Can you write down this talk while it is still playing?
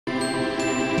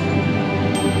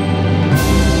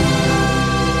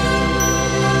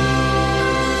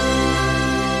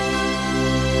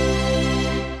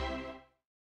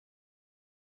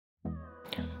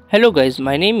Hello guys,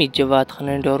 my name is Jawad Khan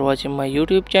and you are watching my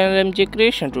YouTube channel MJ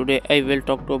Creation. Today I will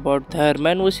talk about Dhar,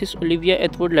 Mann vs Olivia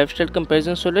Attwood lifestyle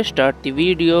comparison. So let's start the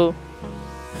video.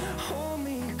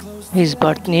 His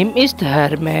birth name is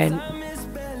Dhar Man.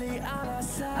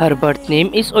 Her birth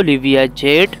name is Olivia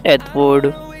Jade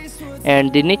Attwood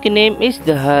and the nickname is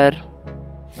Dhar.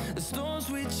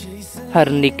 Her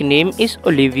nickname is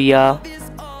Olivia.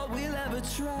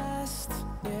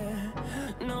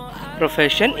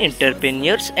 Profession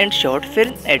entrepreneurs and short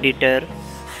film editor.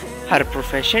 Her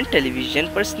profession television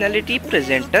personality,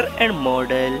 presenter and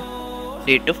model.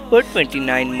 Date of birth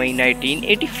 29 May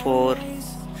 1984.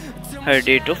 Her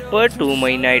date of birth 2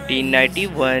 May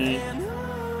 1991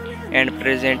 and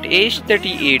present age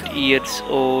 38 years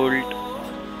old.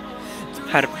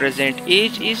 Her present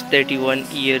age is 31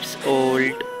 years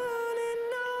old.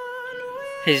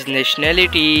 His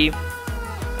nationality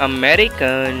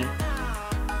American.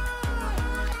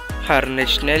 Her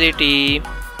nationality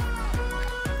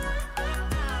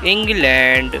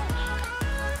England.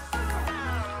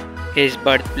 His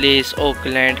birthplace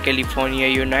Oakland, California,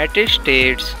 United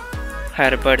States.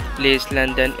 Her birthplace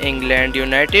London, England,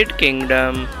 United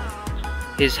Kingdom.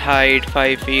 His height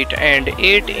 5 feet and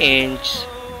 8 inches.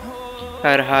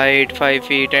 Her height 5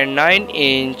 feet and 9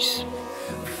 inches.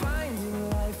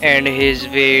 And his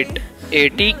weight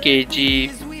 80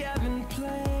 kg.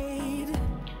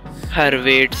 Her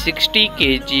weight 60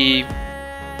 kg.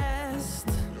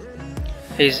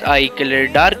 His eye color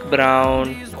dark brown.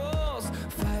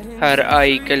 Her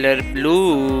eye color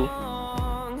blue.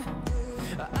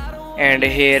 And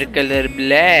hair color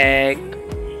black.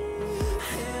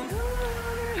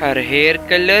 Her hair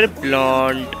color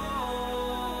blonde.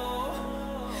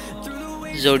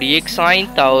 Zodiac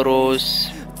sign Taurus.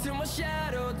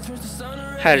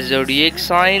 Her zodiac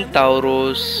sign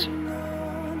Taurus.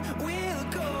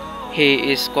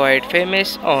 He is quite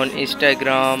famous on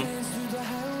Instagram.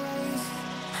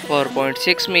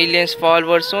 4.6 million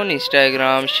followers on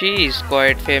Instagram. She is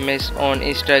quite famous on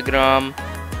Instagram.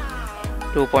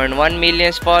 2.1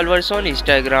 million followers on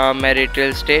Instagram.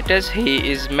 Marital status, he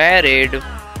is married.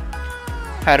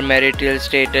 Her marital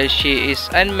status, she is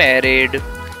unmarried.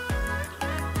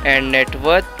 And net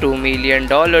worth $2 million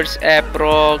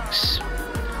approx.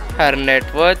 Her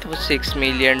net worth $6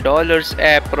 million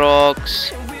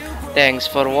approx. Thanks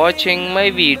for watching my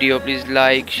video. Please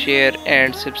like, share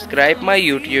and subscribe my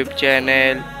YouTube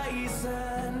channel.